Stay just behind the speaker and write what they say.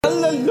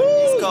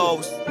East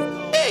Coast,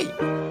 hey,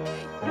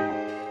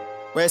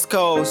 West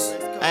Coast.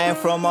 I am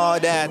from all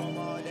that.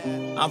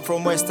 I'm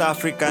from West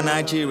Africa,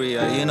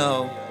 Nigeria.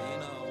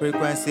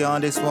 Frequency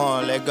on this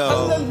one. Let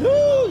go.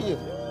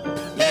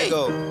 Let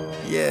go.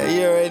 Yeah,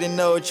 you already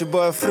know it's your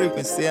boy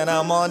Frequency, and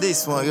I'm on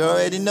this one. You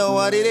already know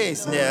what it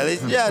is. Yeah,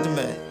 ladies and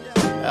gentlemen.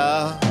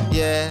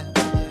 Yeah.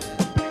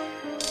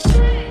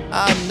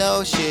 I'm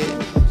no shit,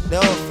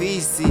 no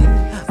feces.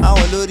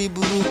 Àwọn olórí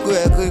burúkú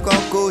ẹ̀kọ́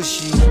ikán kò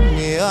ṣì.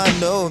 Yeah, I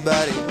know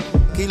about it.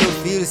 Kí ló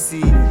feel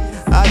sí?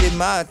 I did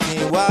my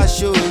thing, why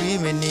show me?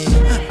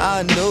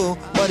 I know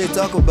what they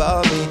talk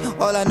about me.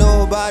 All I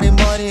know about the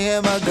money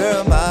and my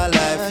girl, my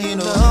life,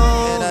 And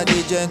I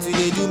did gentle,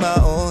 they do my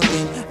own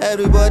thing.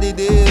 Everybody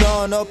they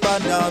run up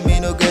and down, me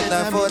no get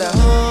time for that.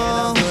 And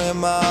I'm doing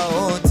my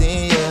own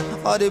thing,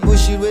 yeah. All the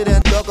bullshit with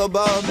them talk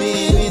about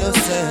me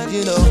innocent,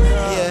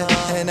 yeah.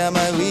 And I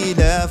might read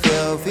that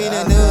fell,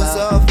 feeling new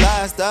soft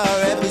lifestyle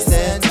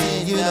representing,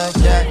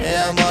 And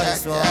I'm on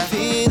this one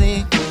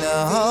feeling,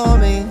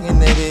 homie.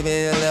 And they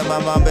baby let my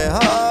mom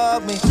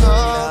hug me.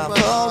 Now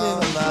I'm home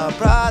with my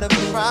proud of me.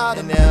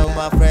 And now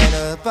my friend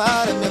is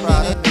proud of me.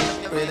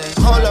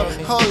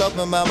 Hold up,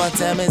 my mama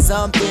tell me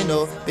something,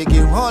 Make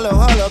you hold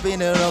up, in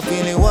the wrong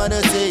feeling,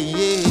 wanna say,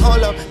 yeah.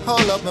 Hold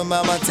up, my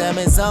mama tell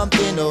me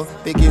something,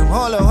 Make you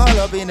hold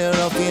up, in the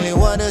wrong feeling,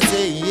 wanna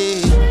say,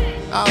 yeah.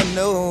 I don't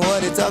know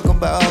what they talking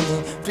about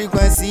me.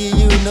 Frequency,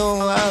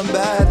 I'm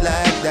bad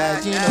like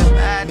that,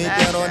 Me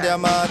down on their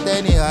mouth,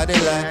 anyhow they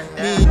like.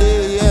 Me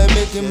there, yeah,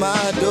 making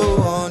my dough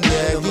on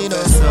that,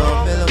 So,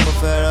 Bill of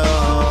Ferro,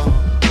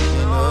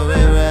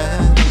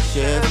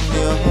 chef,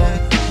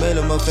 Bill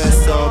of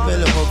Ferro,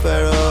 Bill of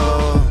Ferro,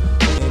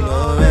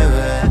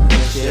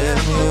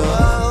 chef, Bill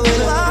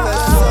of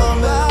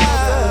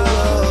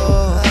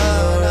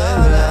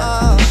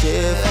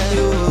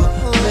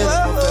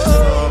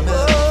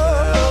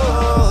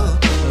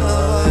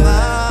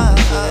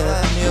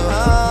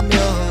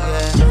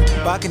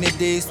Back in the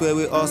days where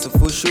we also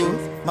for sure.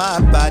 My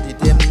body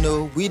them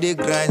know we dey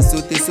grind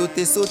sote.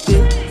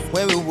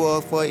 When we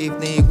work for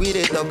evening, we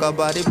dey talk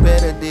about the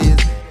better days.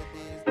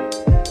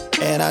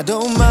 And I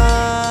don't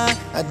mind.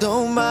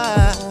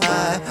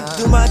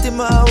 Do my thing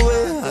my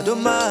way, I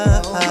don't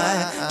mind.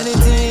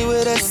 Anything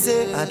where they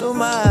say, I don't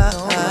mind.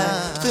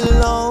 Feeling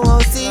long,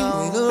 won't see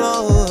me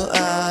alone.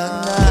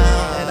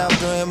 And I'm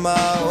doing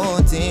my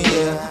own thing,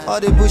 yeah. All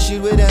the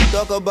bullshit where them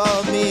talk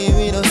about me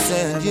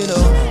innocent,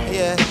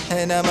 yeah.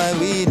 And I might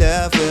read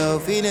that fell,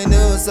 feeling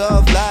new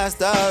soft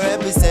lifestyle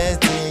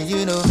representing,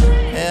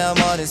 And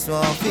I'm on this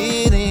one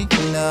feeling,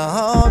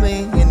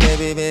 homie. And they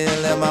baby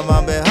let my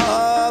mom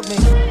hug me.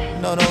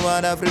 No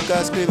one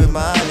Africa screaming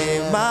my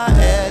name, my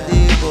head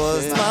it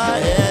goes, my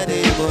head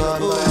it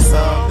goes.